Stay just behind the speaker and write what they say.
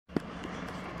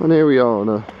And here we are on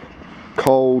a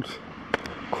cold,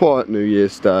 quiet New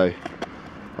Year's Day,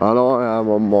 and I am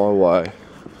on my way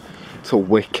to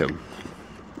Wycombe.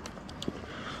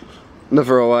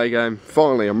 Another away game.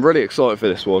 Finally, I'm really excited for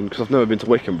this one because I've never been to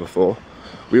Wycombe before.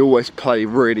 We always play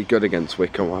really good against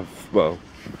Wycombe. I've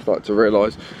started to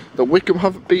realise that Wycombe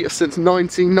haven't beat us since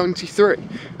 1993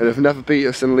 and have never beat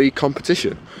us in league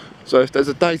competition. So if there's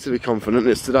a day to be confident,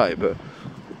 it's today, but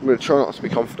I'm going to try not to be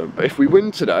confident. But if we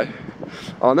win today,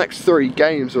 our next 3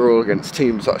 games are all against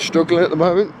teams that are struggling at the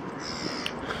moment.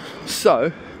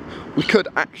 So we could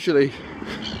actually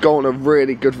go on a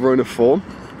really good run of form.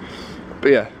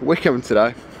 But yeah, Wycombe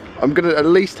today. I'm going to at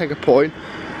least take a point.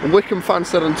 And Wycombe fans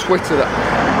said on Twitter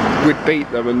that we'd beat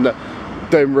them and they're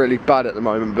doing really bad at the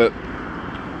moment. But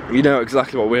you know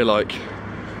exactly what we're like.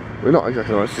 We're not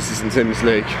exactly like this isn't in this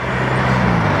league.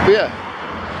 But yeah,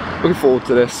 looking forward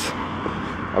to this.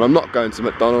 And I'm not going to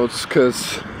McDonald's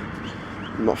because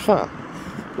I'm not fat.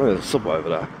 Oh, there's a Subway over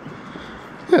there.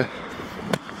 Yeah.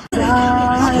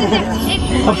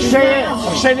 I've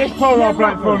seen this poor old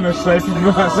black falling asleep in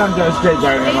the Sunday street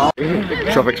going on.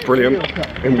 Traffic's brilliant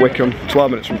in Wycombe.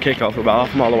 12 minutes from kick-off, about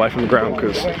half a mile away from the ground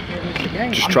because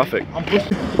just traffic.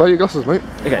 Where are your glasses, mate?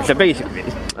 Okay, so basically,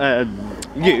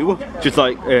 you just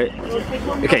like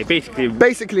okay,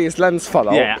 basically it's Len's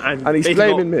fellow, yeah, and he's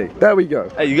blaming me. There we go.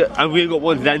 And we've got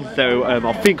one then, so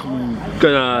I think I'm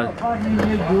gonna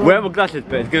wear my glasses,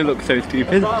 but it's gonna look so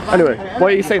stupid. Anyway,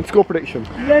 what are you saying? Score prediction?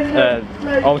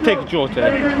 I'll take a draw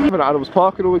today. Even at Adams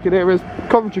Park, and all we can hear is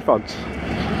Coventry fans.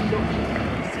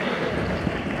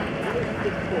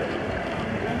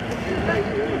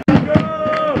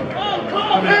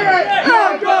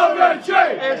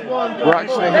 We're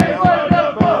actually here.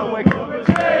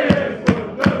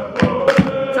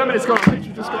 10 minutes gone, I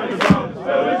literally just got in the ground.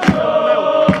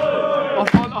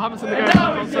 I haven't seen the game, I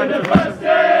can't say anything.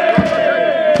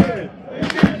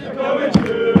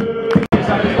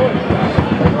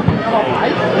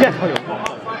 Yes,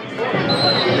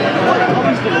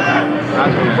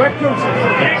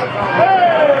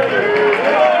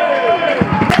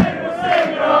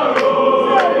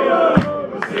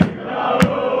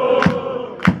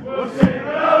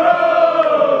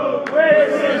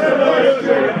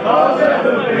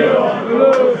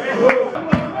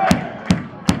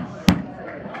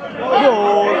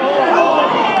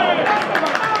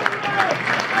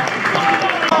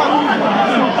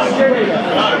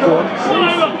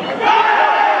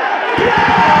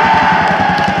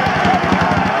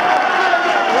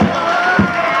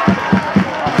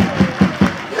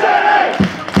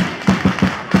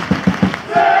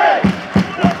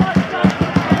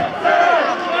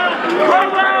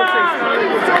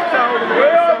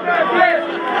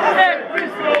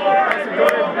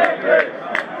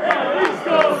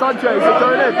 Sanchez, it's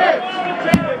going in.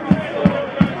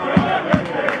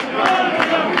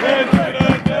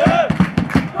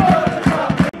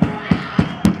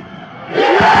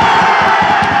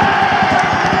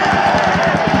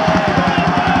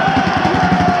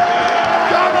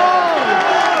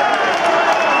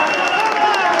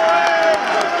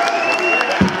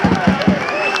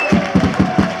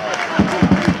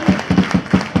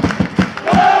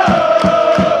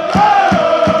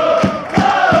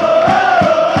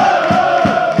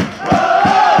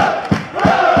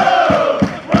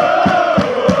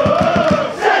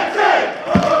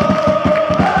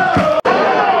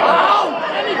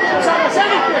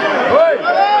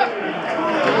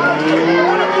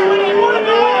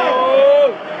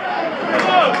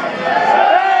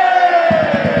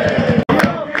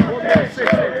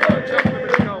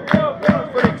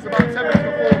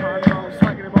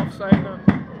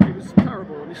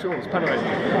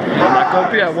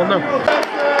 Yeah, 1-0.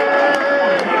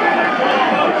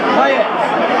 Play it.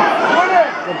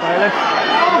 Good Bailey.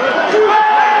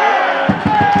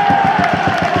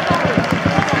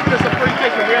 There's a free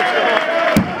kick and we had to go off.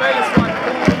 Bailey's like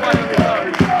all the way on his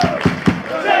own.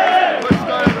 Let's go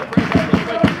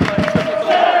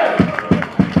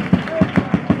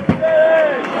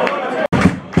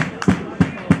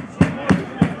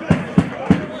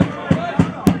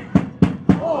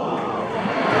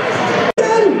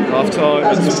and half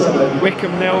time, it's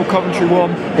Wycombe 0, Coventry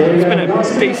 1. It's been a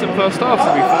decent first half,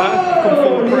 to be fair. We've come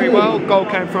forward pretty well. Goal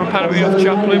came from a penalty off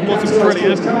Chaplin, wasn't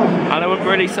brilliant. And I wouldn't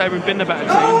really say we've been the better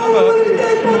team, but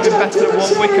we've been better than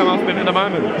what Wycombe have been at the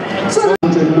moment.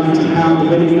 £190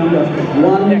 winning number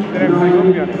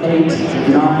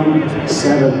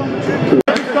 19897.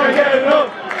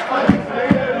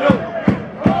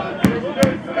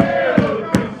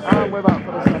 And we're back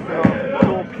for the second half.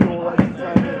 Pure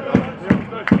entertainment.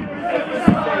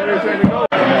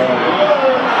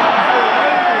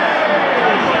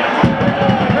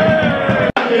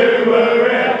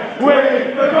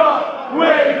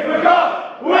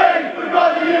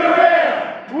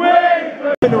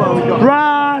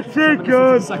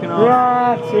 second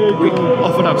half. We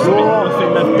offered absolutely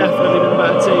nothing. They've definitely been the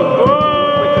better team.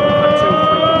 Wycombe have had 2 or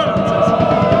 3 good chances.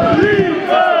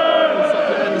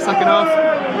 In the second half,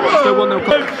 still 1-0.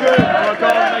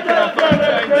 Like making our first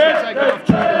change, taking off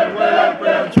Jordan, and we're going to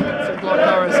bring on Trent and Clark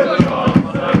Harris.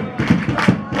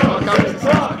 Clark Harris is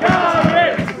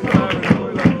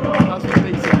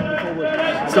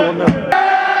still 1-0.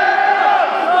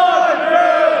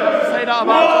 Say that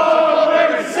about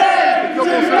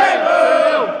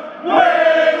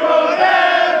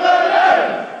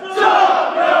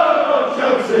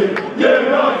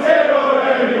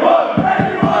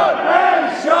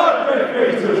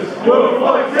we'll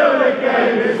fight till the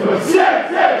game is for 60!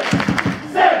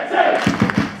 60!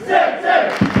 60!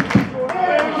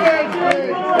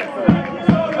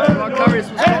 Clark Harris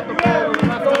was on the ball on the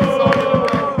left hand side.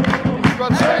 He's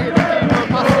run straight in the keeper,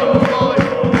 passing the line.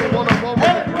 1-on-1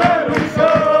 with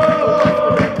the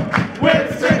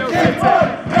With 60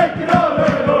 points, make it all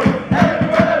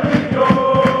everywhere we go!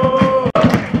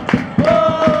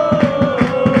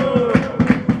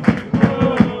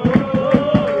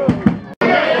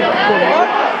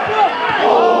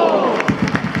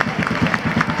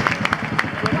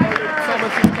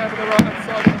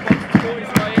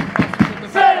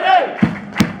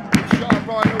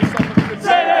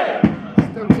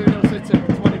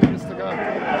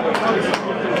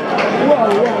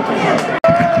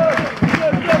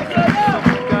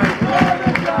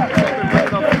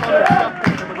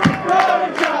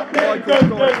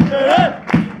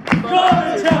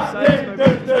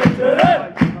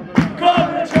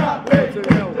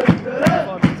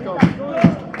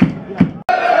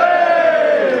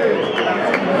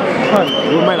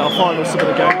 We made our final sub of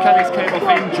the game. Kenny's came off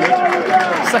injured,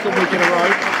 second week in a row.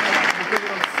 We're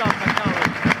bringing on Sam McCallum.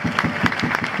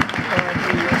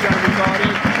 Jeremy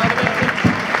Vardy.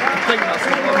 I think that's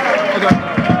the one. I don't know.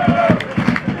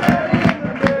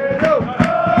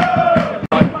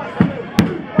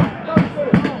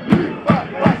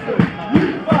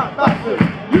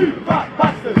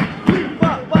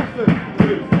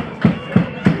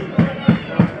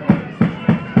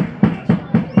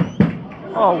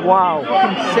 Oh wow,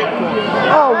 fucking sick one.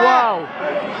 Oh wow.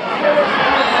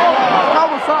 How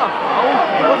was that?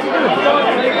 What's he doing?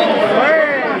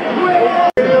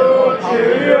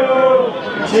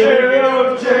 Cheerio,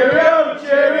 cheerio, cheerio,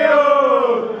 cheerio,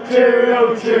 cheerio,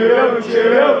 cheerio,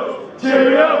 cheerio,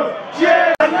 cheerio,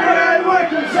 cheerio. And then we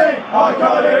can sing, I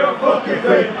can't hear a fucking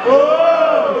thing. Oh!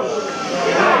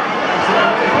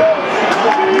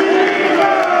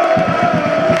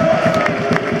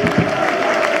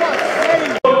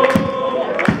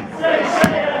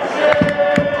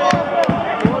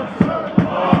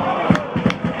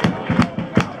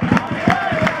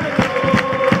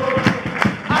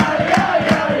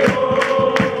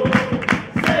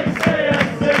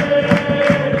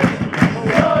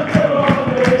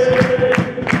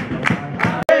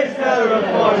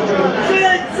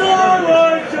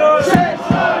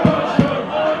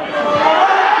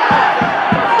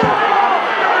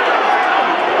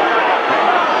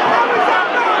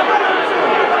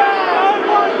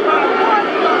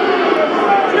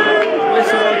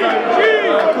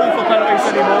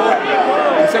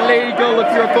 It's illegal if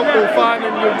you're a football fan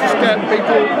and you just get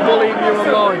people bullying you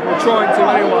online, or trying to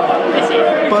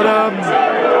anyway. But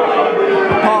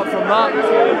apart from that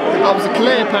was a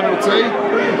clear penalty.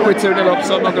 We're 2-0 up,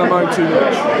 so I'm not going to moan too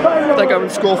much. If they go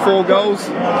and score 4 goals,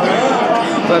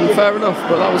 then fair enough,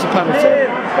 but that was a penalty.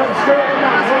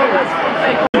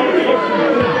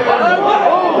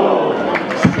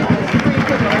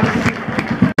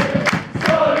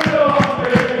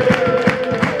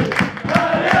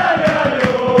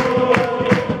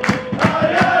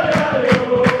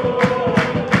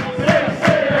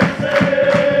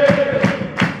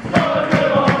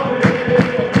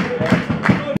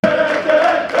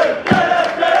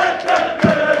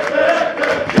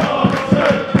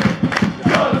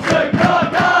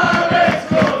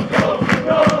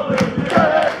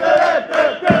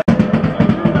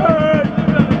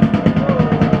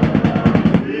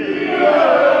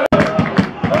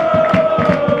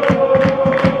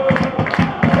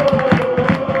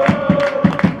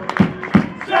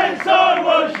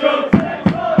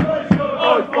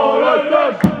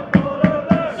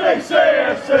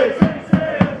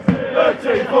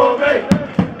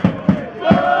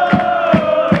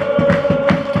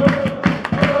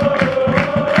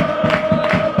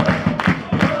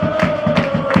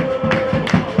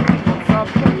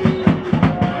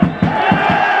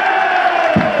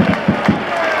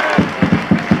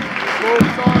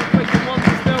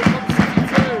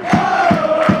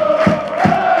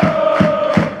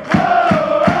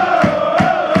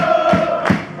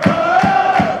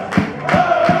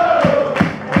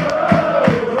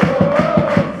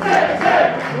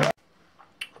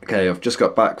 I've just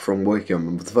got back from Wycombe,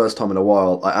 and for the first time in a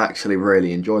while, I actually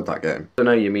really enjoyed that game. I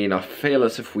know you mean, I feel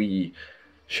as if we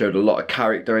showed a lot of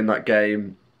character in that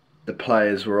game. The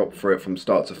players were up for it from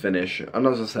start to finish, and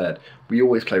as I said, we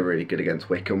always play really good against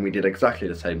Wycombe. We did exactly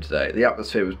the same today. The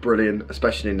atmosphere was brilliant,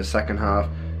 especially in the second half.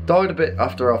 Died a bit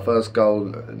after our first goal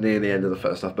near the end of the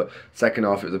first half, but second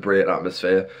half it was a brilliant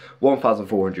atmosphere.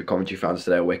 1,400 Coventry fans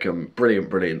today at Wycombe. Brilliant,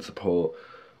 brilliant support.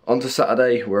 On to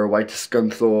Saturday, we're away to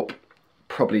Scunthorpe.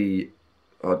 Probably,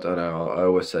 I don't know, I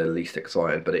always say least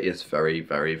excited, but it is very,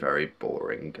 very, very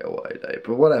boring away day.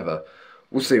 But whatever.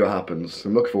 We'll see what happens.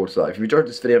 I'm looking forward to that. If you enjoyed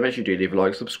this video, make sure you do leave a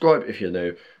like, subscribe if you're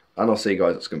new, and I'll see you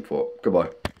guys at Scunthorpe.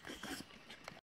 Goodbye.